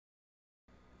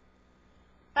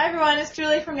Hi everyone, it's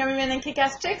Julie from Yummy Min and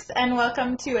Kick-Ass Chicks, and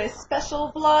welcome to a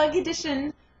special vlog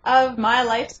edition of My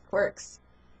Life's Quirks.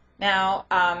 Now,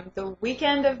 the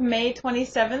weekend of May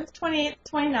 27th, 28th,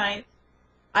 29th,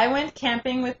 I went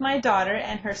camping with my daughter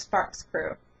and her Sparks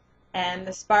crew. And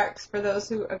the Sparks, for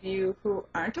those of you who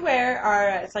aren't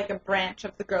aware, it's like a branch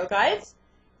of the Girl Guides,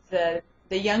 the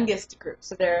youngest group.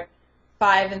 So they're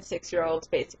 5 and 6-year-olds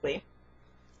basically.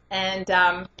 And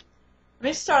let me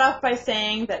just start off by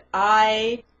saying that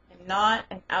I am not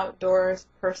an outdoors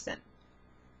person.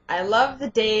 I love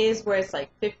the days where it's like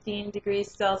 15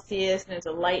 degrees Celsius and it's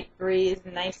a light breeze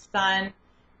and nice sun,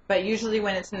 but usually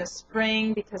when it's in the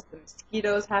spring, because the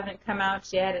mosquitoes haven't come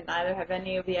out yet and neither have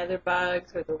any of the other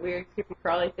bugs or the weird creepy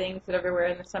crawly things that are everywhere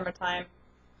in the summertime.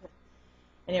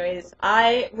 Anyways,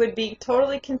 I would be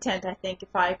totally content, I think,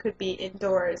 if I could be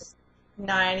indoors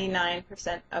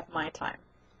 99% of my time.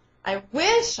 I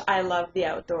wish I loved the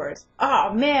outdoors.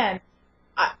 Oh man,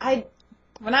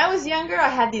 when I was younger, I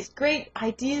had these great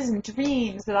ideas and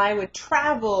dreams that I would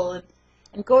travel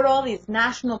and go to all these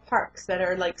national parks that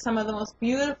are like some of the most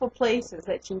beautiful places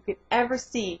that you could ever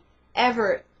see,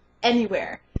 ever,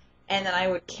 anywhere. And then I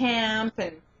would camp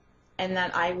and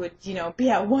that I would, be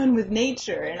at one with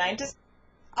nature. And I just,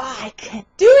 I can't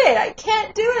do it. I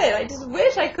can't do it. I just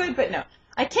wish I could, but no,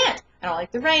 I can't. I don't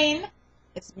like the rain.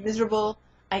 It's miserable.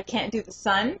 I can't do the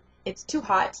sun. It's too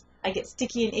hot. I get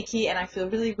sticky and icky, and I feel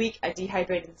really weak. I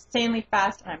dehydrate insanely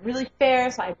fast, and I'm really fair,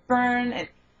 so I burn. And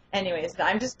anyways,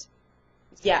 I'm just,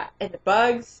 yeah. And the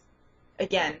bugs,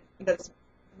 again, that's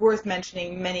worth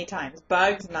mentioning many times.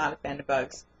 Bugs, not a fan of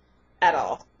bugs at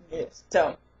all. Yes.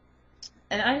 So,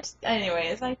 and I'm just,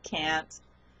 anyways, I can't.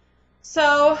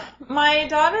 So my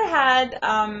daughter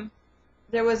had,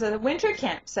 there was a winter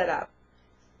camp set up.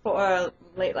 For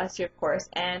late last year, of course,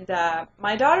 and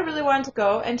my daughter really wanted to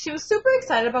go, and she was super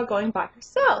excited about going by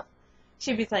herself.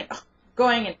 She'd be like, oh,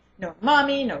 going, and no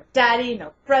mommy, no daddy,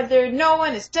 no brother, no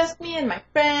one, it's just me and my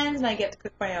friends, and I get to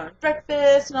cook my own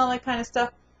breakfast and all that kind of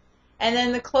stuff. And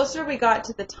then the closer we got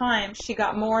to the time, she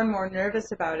got more and more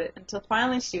nervous about it, until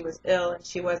finally she was ill and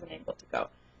she wasn't able to go.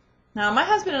 Now, my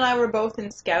husband and I were both in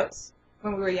Scouts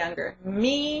when we were younger.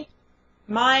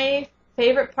 My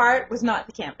favorite part was not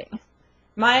the camping.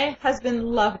 My husband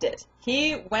loved it.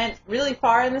 He went really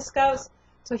far in the Scouts,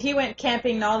 so he went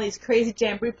camping in all these crazy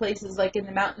jamboree places, like in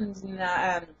the mountains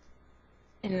and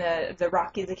in the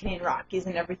Rockies, the Canadian Rockies,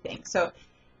 and everything. So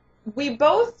we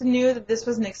both knew that this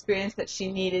was an experience that she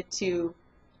needed to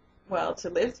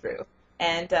live through.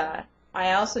 And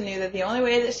I also knew that the only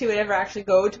way that she would ever actually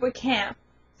go to a camp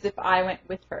is if I went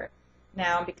with her.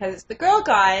 Now, because it's the Girl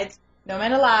Guides, no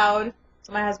men allowed,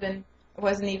 so my husband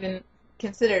wasn't even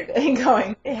considered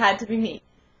going. It had to be me.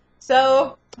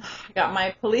 So I got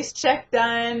my police check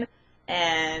done,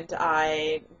 and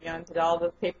I did all the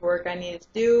paperwork I needed to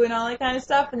do and all that kind of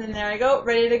stuff, and then there I go,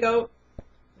 ready to go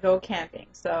camping.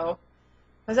 So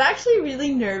I was actually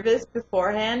really nervous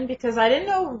beforehand because I didn't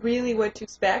know really what to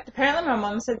expect. Apparently my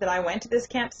mom said that I went to this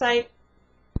campsite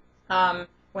when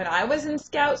I was in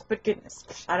Scouts, but goodness,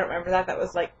 I don't remember that. That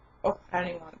was like, I don't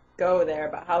even want to go there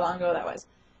about how long ago that was.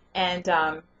 And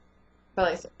but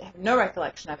like I said, I have no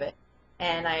recollection of it.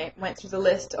 And I went through the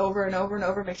list over and over and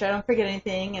over, make sure I don't forget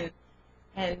anything.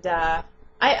 And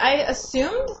I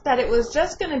assumed that it was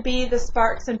just going to be the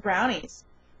Sparks and Brownies.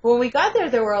 When we got there,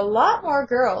 there were a lot more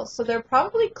girls. So there were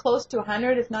probably close to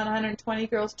 100, if not 120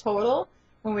 girls total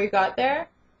when we got there.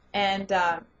 And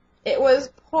it was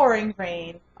pouring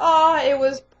rain. Oh, it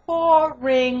was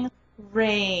pouring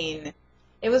rain.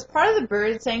 It was part of the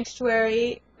bird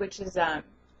sanctuary, which is in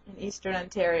eastern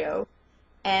Ontario.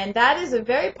 And that is a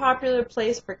very popular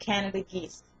place for Canada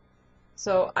geese.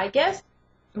 So I guess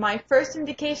my first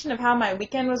indication of how my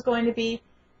weekend was going to be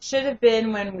should have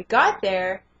been when we got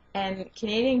there and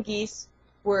Canadian geese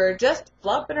were just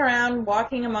flopping around,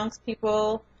 walking amongst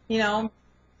people, giving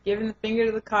the finger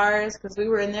to the cars because we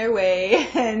were in their way.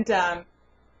 And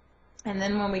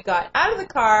then when we got out of the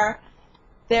car,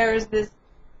 there was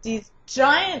these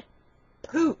giant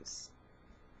poos.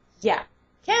 Yeah,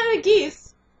 Canada geese.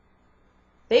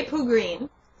 They poo green.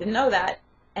 Didn't know that.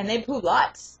 And they poo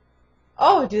lots.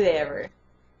 Oh, do they ever.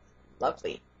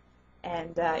 Lovely.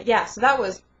 And, yeah, so that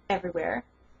was everywhere.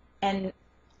 And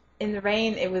in the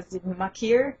rain, it was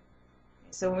muckier.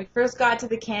 So when we first got to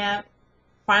the camp,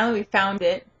 finally we found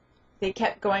it. They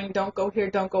kept going, don't go here,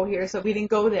 don't go here. So we didn't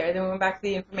go there. Then we went back to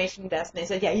the information desk, and they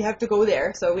said, yeah, you have to go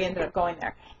there. So we ended up going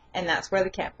there. And that's where the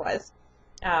camp was.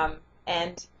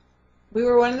 And we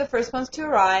were one of the first ones to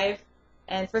arrive.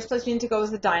 And first place we need to go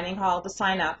is the dining hall to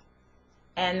sign up.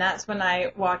 And that's when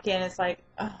I walk in, it's like,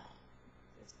 oh,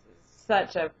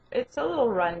 this is it's a little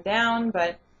run down,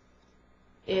 but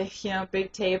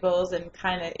big tables and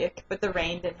kind of ick, but the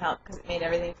rain didn't help because it made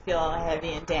everything feel all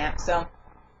heavy and damp. So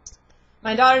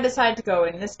my daughter decided to go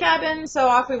in this cabin, so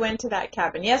off we went to that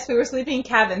cabin. Yes, we were sleeping in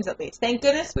cabins at least. Thank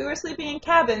goodness we were sleeping in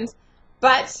cabins,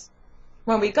 but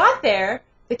when we got there,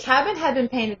 the cabin had been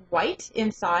painted white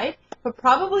inside, but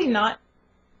probably not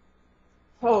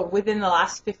within the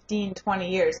last 15, 20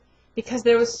 years, because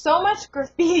there was so much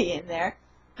graffiti in there.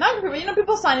 Not graffiti,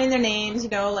 people signing their names,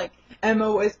 like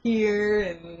Emma was here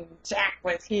and Jack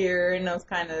was here, and those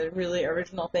kind of really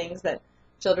original things that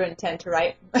children tend to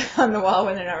write on the wall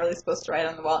when they're not really supposed to write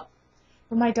on the wall.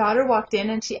 But my daughter walked in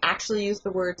and she actually used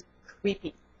the word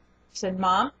creepy. She said,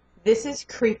 "Mom, this is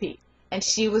creepy." And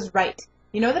she was right.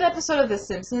 You know that episode of The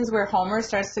Simpsons where Homer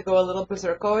starts to go a little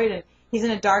berserkoid and he's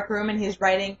in a dark room and he's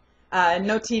writing,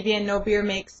 "No TV and no beer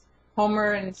makes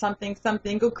Homer and something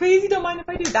something go crazy, don't mind if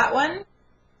I do." That one?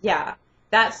 Yeah,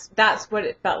 that's what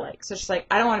it felt like. So she's like,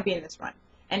 "I don't want to be in this one."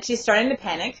 And she's starting to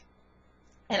panic.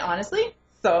 And honestly,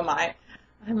 so am I.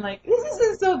 I'm like, "This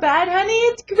isn't so bad, honey.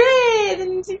 It's great."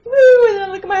 And she's, "Woo." And then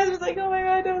I look at my husband's like, "Oh my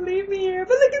God, don't leave me here.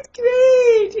 But look, it's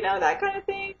great." That kind of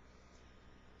thing.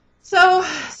 So,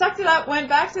 sucked it up, went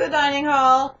back to the dining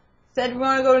hall, said we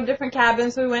want to go to a different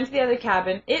cabin, so we went to the other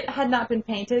cabin. It had not been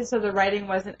painted, so the writing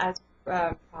wasn't as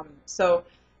prominent. So,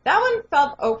 that one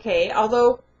felt okay,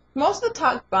 although most of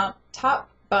the top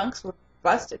bunks were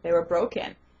busted. They were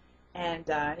broken. And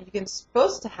you can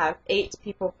supposed to have 8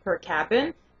 people per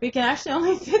cabin. We can actually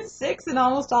only fit 6 in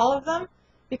almost all of them,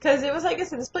 because it was, like I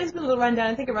said, this place has been a little run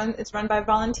down. I think it's run by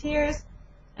volunteers,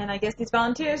 and I guess these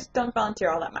volunteers don't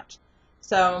volunteer all that much.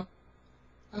 So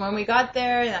when we got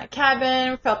there in that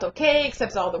cabin, we felt okay,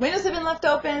 except all the windows had been left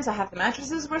open, so half the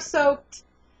mattresses were soaked,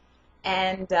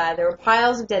 and there were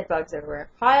piles of dead bugs everywhere.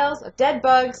 Piles of dead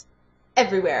bugs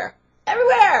everywhere.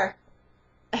 Everywhere!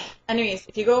 Anyways,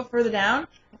 if you go further down,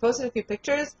 I posted a few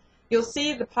pictures, you'll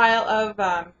see the pile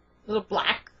of little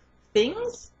black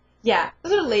things. Yeah,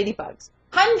 those are ladybugs.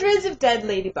 Hundreds of dead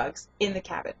ladybugs in the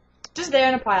cabin. Just there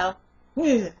in a pile.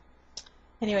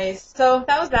 Anyways, so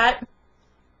that was that.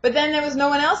 But then there was no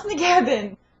one else in the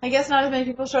cabin. I guess not as many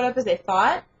people showed up as they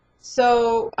thought.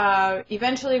 So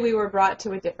eventually we were brought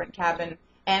to a different cabin.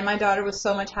 And my daughter was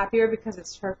so much happier because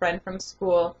it's her friend from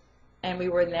school. And we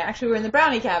were in there. Actually, we were in the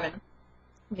brownie cabin.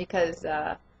 Because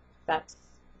that's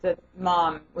the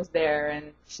mom was there,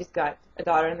 and she's got a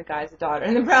daughter, and the guy's a daughter,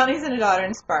 and the brownie's and a daughter,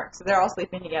 and Spark. So they're all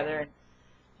sleeping together. And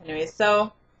anyways,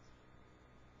 so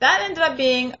that ended up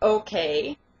being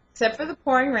okay, except for the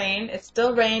pouring rain. It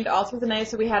still rained all through the night,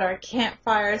 so we had our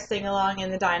campfire sing-along in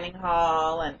the dining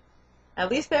hall, and at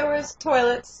least there was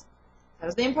toilets. That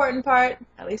was the important part.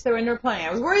 At least there were indoor plumbing.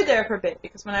 I was worried there for a bit,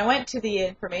 because when I went to the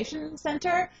information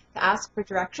center to ask for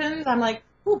directions, I'm like,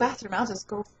 "Ooh, bathroom, I'll just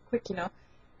go quick,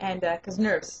 and because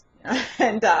nerves,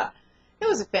 and it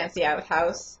was a fancy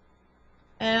outhouse,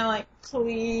 and I'm like,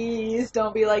 please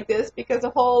don't be like this, because a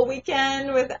whole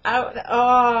weekend without,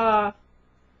 I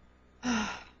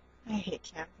hate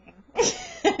camping.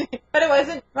 But it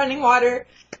wasn't running water,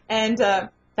 and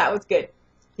that was good.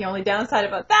 The only downside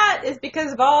about that is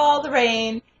because of all the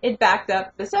rain, it backed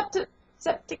up the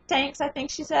septic tanks, I think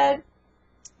she said,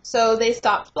 so they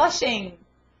stopped flushing.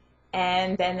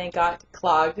 And then they got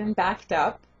clogged and backed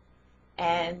up.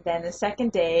 And then the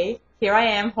second day, here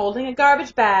I am holding a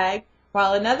garbage bag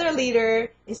while another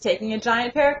leader is taking a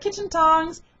giant pair of kitchen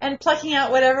tongs and plucking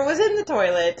out whatever was in the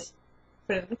toilet.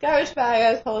 Put it in the garbage bag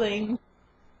I was holding,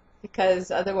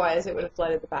 because otherwise it would have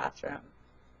flooded the bathroom.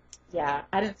 Yeah,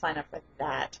 I didn't sign up for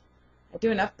that. I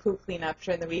do enough poo cleanup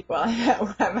during the week while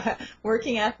I'm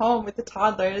working at home with the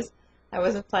toddlers. I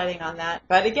wasn't planning on that.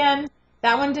 But again,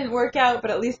 that one didn't work out,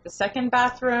 but at least the second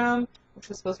bathroom, which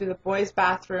was supposed to be the boys'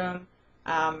 bathroom,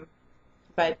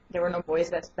 but there were no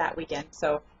boys that weekend,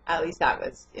 so at least that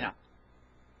was,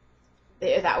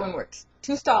 that one worked.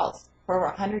 2 stalls for over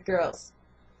 100 girls.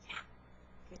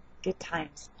 Yeah, good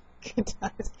times. Good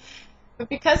times. But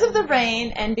because of the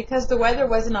rain and because the weather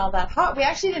wasn't all that hot, we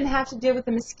actually didn't have to deal with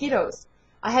the mosquitoes.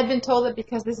 I had been told that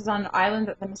because this is on an island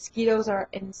that the mosquitoes are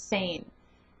insane.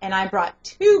 And I brought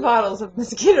 2 bottles of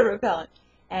mosquito repellent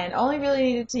and only really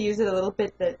needed to use it a little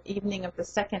bit the evening of the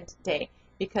second day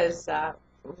because it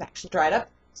was actually dried up.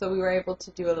 So we were able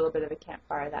to do a little bit of a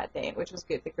campfire that day, which was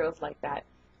good. The girls liked that.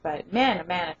 But man, oh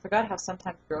man, I forgot how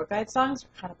sometimes Girl Guide songs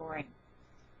are kind of boring.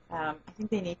 I think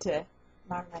they need to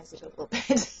modernize it a little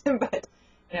bit. But,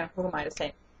 who am I to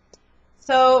say?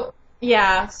 So,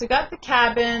 yeah, so got the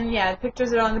cabin. Yeah, the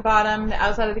pictures are on the bottom. The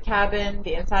outside of the cabin,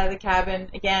 the inside of the cabin.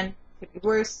 Again, could be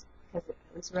worse, because at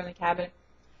least we're in the cabin.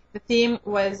 The theme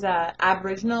was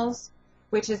Aboriginals,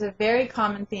 which is a very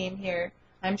common theme here.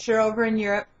 I'm sure over in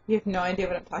Europe you have no idea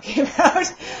what I'm talking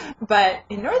about. But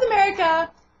in North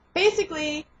America,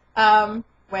 basically,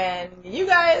 when you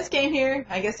guys came here,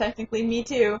 I guess technically me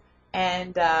too,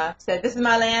 and said, this is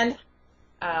my land,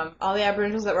 all the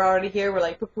Aboriginals that were already here were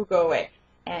like, poo-poo, go away.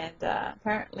 And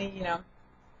apparently, you know,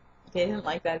 they didn't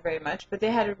like that very much, but they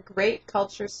had a great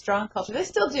culture, strong culture. They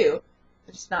still do,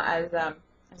 just not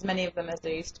as many of them as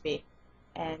there used to be.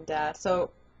 And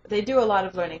so they do a lot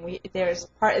of learning. They're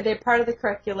part of the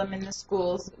curriculum in the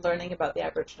schools, learning about the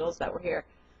Aboriginals that were here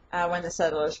when the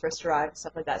settlers first arrived and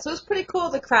stuff like that. So it was pretty cool.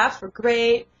 The crafts were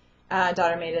great.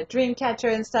 Daughter made a dream catcher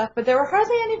and stuff, but there were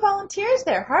hardly any volunteers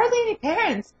there, hardly any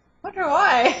parents. Wonder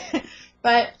why.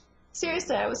 But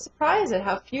seriously, I was surprised at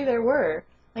how few there were.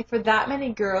 Like, for that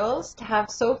many girls to have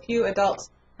so few adults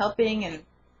helping, and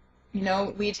you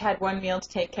know, we each had one meal to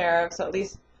take care of, so at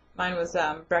least mine was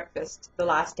breakfast. The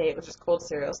last day it was just cold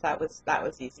cereal, so that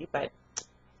was easy. But I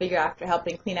figure after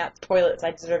helping clean out the toilets,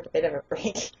 I deserved a bit of a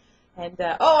break. And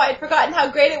oh, I'd forgotten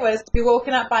how great it was to be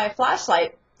woken up by a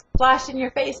flashlight flashed in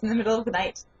your face in the middle of the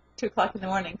night, 2 o'clock in the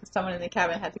morning, because someone in the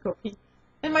cabin had to go pee.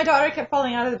 And my daughter kept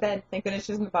falling out of the bed. Thank goodness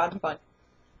she was in the bottom bunk.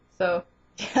 So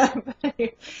yeah,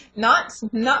 not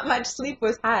much sleep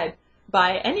was had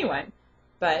by anyone.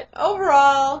 But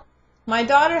overall, my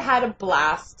daughter had a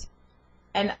blast.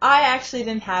 And I actually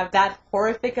didn't have that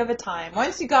horrific of a time.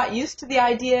 Once you got used to the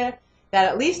idea that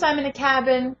at least I'm in a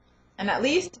cabin, and at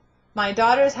least my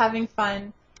daughter's having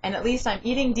fun, and at least I'm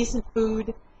eating decent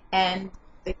food, and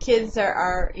the kids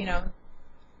are you know,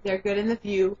 they're good in the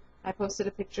view. I posted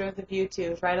a picture of the view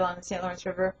too, right along the St. Lawrence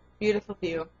River. Beautiful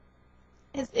view.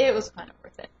 It was kind of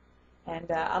worth it.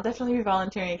 And I'll definitely be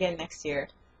volunteering again next year,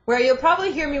 where you'll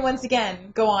probably hear me once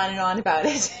again go on and on about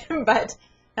it. But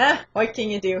what can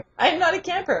you do? I'm not a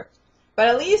camper. But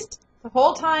at least the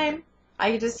whole time,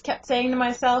 I just kept saying to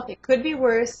myself, it could be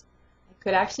worse. I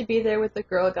could actually be there with the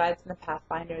Girl Guides and the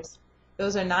Pathfinders.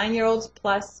 Those are 9-year-olds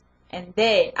plus, and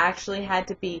they actually had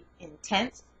to be in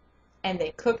tents, and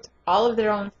they cooked all of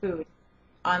their own food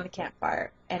on the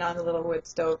campfire and on the little wood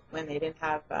stove when they didn't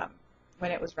have,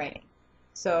 when it was raining.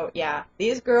 So yeah,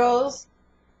 these girls,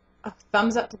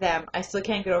 thumbs up to them. I still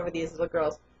can't get over these little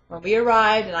girls. When we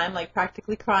arrived, and I'm like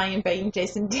practically crying and begging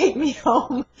Jason to take me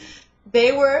home,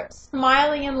 they were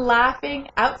smiling and laughing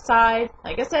outside,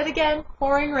 like I said again,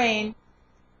 pouring rain,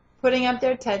 putting up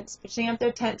their tents, pitching up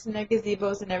their tents and their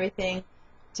gazebos and everything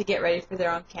to get ready for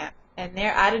their own camp. And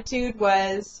their attitude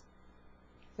was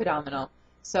phenomenal.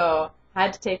 So I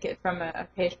had to take it from a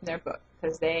page from their book,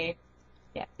 because they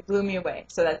blew me away.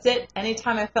 So that's it.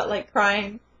 Anytime I felt like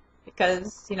crying,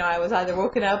 because, you know, I was either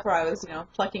woken up or I was, you know,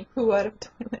 plucking poo out of the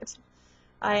toilet,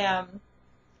 I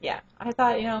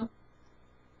thought, you know,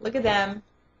 look at them.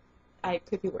 I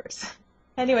could be worse.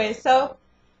 Anyway, so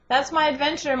that's my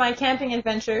adventure, my camping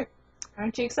adventure.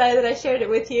 Aren't you excited that I shared it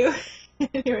with you?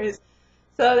 Anyways,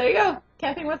 so there you go.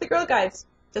 Camping with the Girl Guides.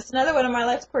 Just another one of my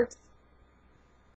life's quirks.